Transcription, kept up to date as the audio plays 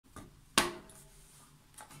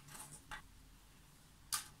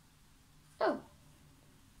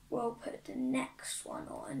we'll put the next one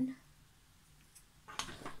on.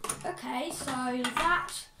 Okay, so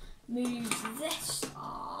that moves this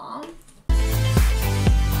arm.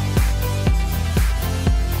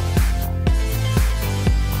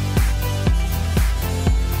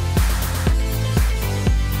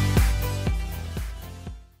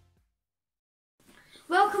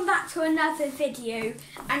 Welcome back to another video,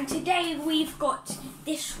 and today we've got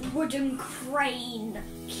this wooden crane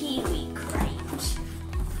Kiwi Crate.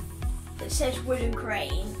 It says wooden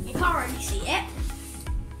crane. You can't really see it.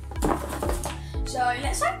 So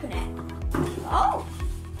let's open it. Oh!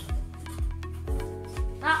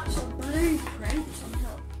 That's a blueprint.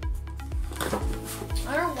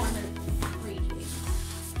 I don't want to read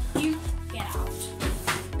you. You get out.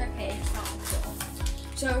 Okay, it's not cool.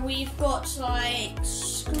 So we've got like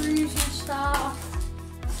screws and stuff,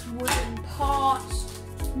 wooden parts,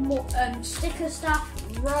 more, sticker stuff,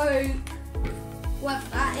 rope, what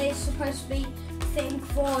that is supposed to be thing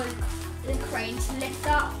for the crane to lift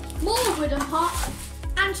up, more wooden parts,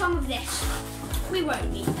 and some of this. We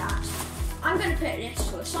won't need that. I'm going to put this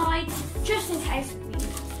to the side just in case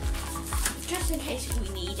we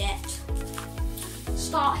need it.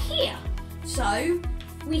 Start here. So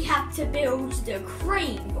we have to build the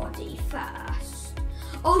crane body first.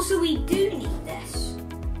 Also, we do need this.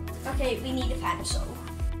 Okay, we need a pencil.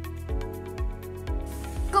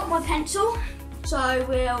 Got my pencil, so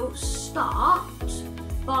we'll start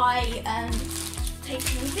by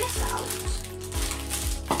taking this out.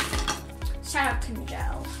 Silicone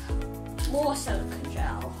gel. More silicone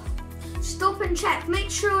gel. Stop and check.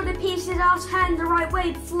 Make sure the pieces are turned the right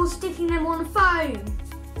way before sticking them on the foam.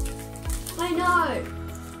 I know.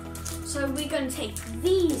 So we're going to take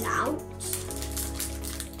these out.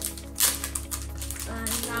 And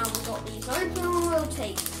now we've got these open, we'll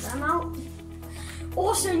take them out.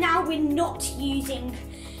 Also, now we're not using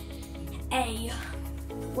a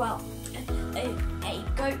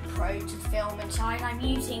GoPro to film inside. I'm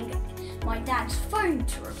using my dad's phone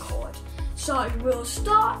to record. So we'll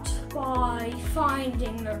start by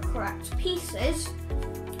finding the correct pieces,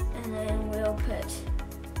 and then we'll put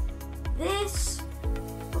this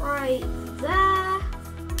right there.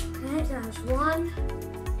 Okay, there's one.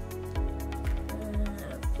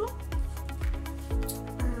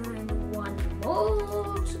 And one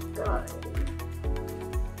more to go.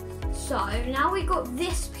 So now we got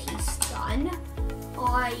this piece done,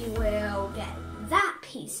 I will get that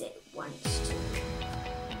piece it wants to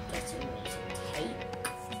get a bit of tape.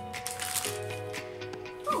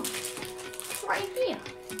 Oh, it's right here.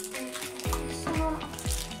 So,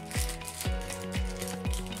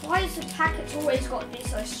 why has the packet's always got to be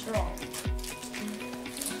so strong?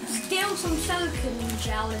 Still some silicone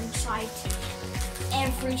gel inside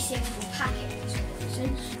every single packet.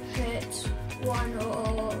 Put one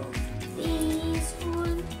of these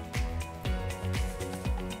on.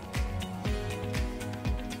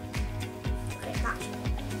 Okay, that's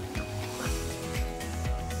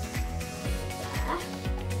there.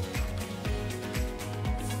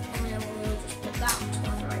 And then we'll just put that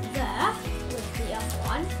one right there with the other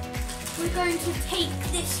one. We're going to take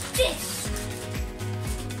this disc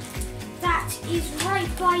that is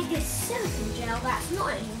right by this silicone gel that's not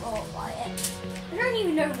anymore by it. I don't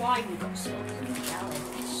even know why we got silicone gel in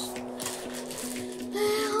this.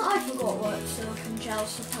 I forgot what silicone gel's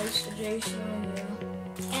supposed to do, so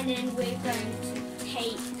and then we're going to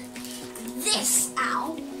take this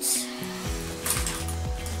out.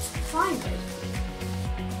 Finally.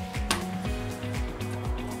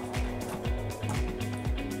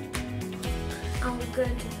 And we're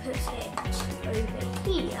going to put it over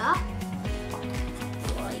here,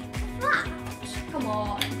 like that. Come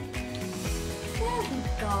on. There we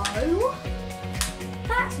go.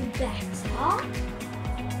 That's better.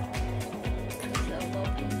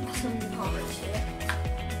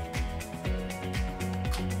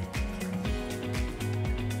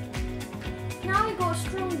 Now we got a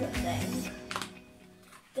stronger thing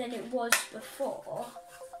than it was before.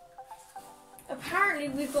 Apparently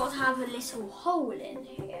we've got to have a little hole in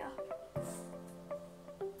here.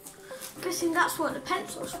 I'm guessing that's what the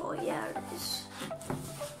pencil's for. Yeah, it is.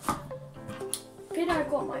 Good, I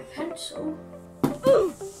got my pencil.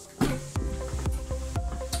 Ooh.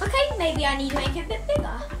 Okay, maybe I need to make it a bit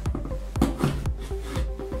bigger.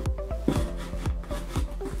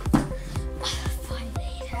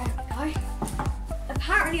 Finally, there we go.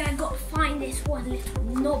 Apparently I've got to find this one little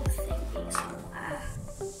knob thingy somewhere,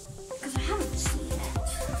 because I haven't seen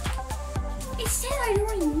it. It said I don't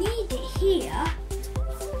really need it here,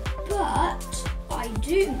 but I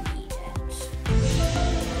do need it.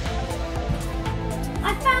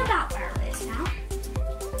 I found out where it is now.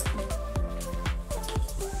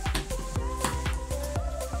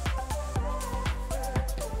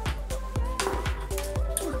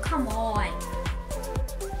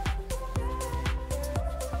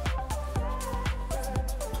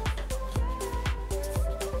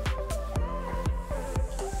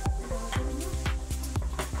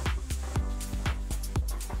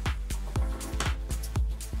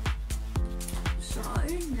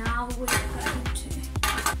 now we're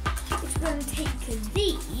going to take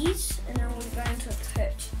these, and then we're going to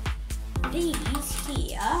put these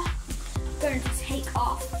here. We're going to take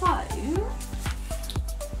our phone.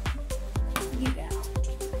 You get out.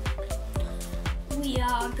 We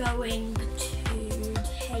are going to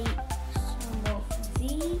take some of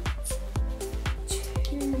these,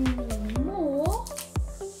 2 more,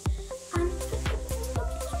 and put them on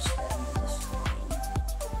the bottom this time.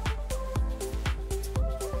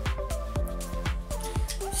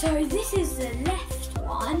 So this is the left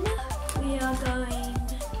one. We are going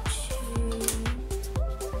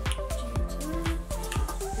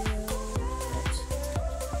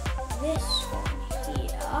this one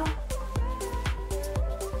here,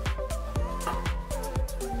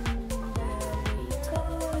 and there we go.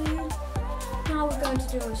 Now we're going to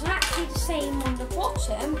do exactly the same on the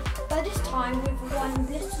bottom, but this time with one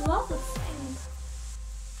little other thing.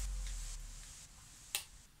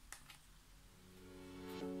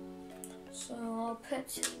 So I'll put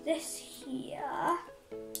this here,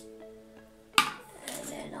 and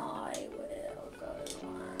then I will go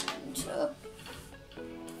around.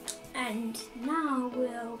 And now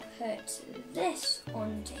we'll put this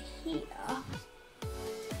onto here.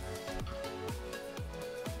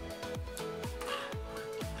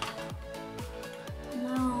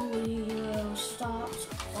 Now we will start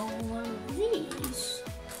on one of these.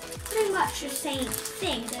 Pretty much the same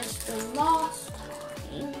thing as the last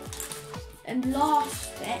time and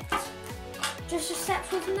last bit, just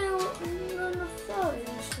except with none of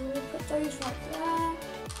those. So we'll put those right there.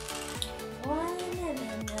 One, and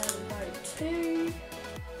then there we go, 2.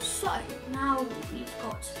 So now we've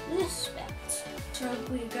got this bit. So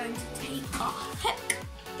we're going to take our hook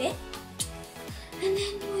bit, and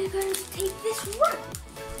then we're going to take this rope.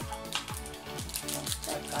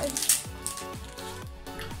 There it goes.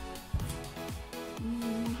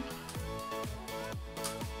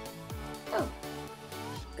 Oh,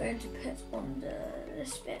 going to put on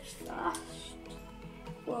this bit first.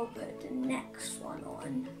 We'll put the next one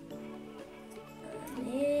on.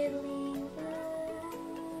 Nearly there.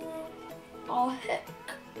 Our hook.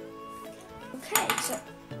 Okay, so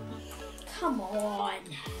come on.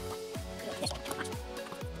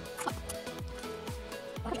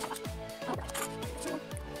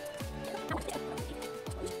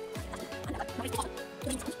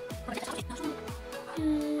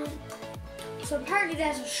 So apparently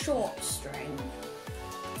there's a short string.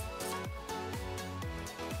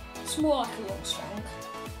 It's more like a long string.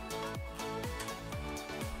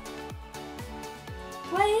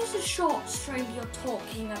 Where is the short string you're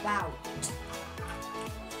talking about?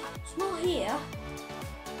 It's not here.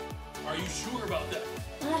 Are you sure about that?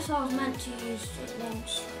 Unless I was meant to use the long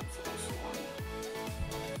string for this one.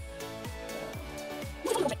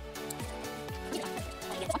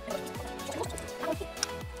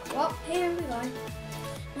 Well, here we go.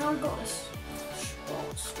 Now I've got this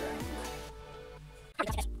short string.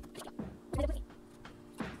 Okay,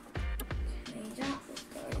 that will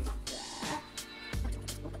go there.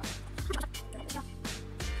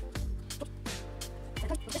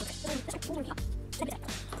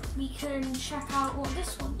 We can check out what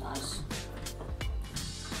this one does.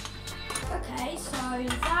 Okay, so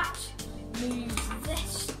that moves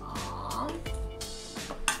this arm.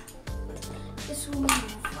 This will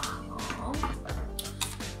move that arm.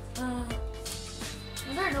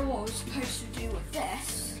 I don't know what we're supposed to do with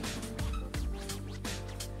this.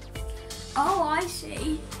 Oh, I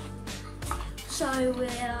see. So we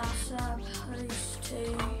are supposed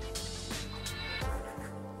to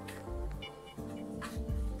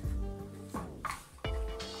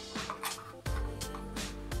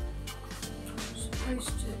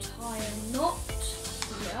tie a knot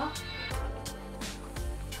here.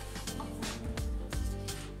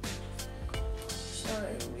 So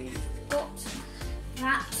we've got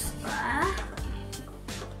that there.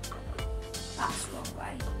 That's the wrong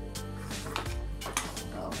way.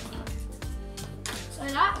 Oh no. So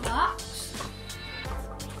that works.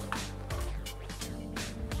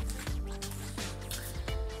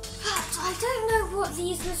 But I don't know what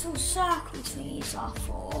these little circle thingies are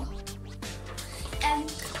for.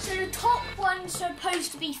 So the top one's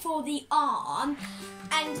supposed to be for the arm,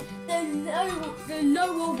 and the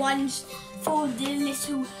lower one's for the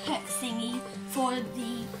little hook thingy for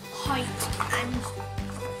the height and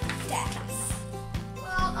depth. Well,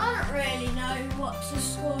 I don't really know what to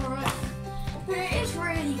score it, but it is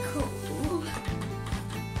really cool.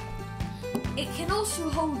 It can also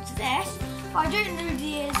hold this. I don't know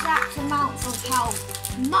the exact amount of how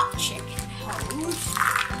much it can hold.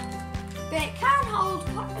 But it can hold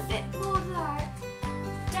quite a bit more than that.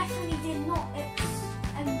 Definitely did not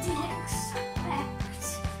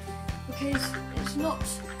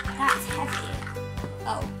not that heavy.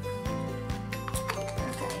 Oh.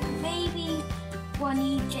 Okay, maybe one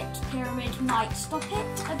Egypt pyramid might stop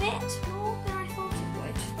it a bit more than I thought it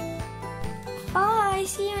would. Bye,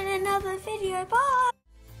 see you in another video, bye!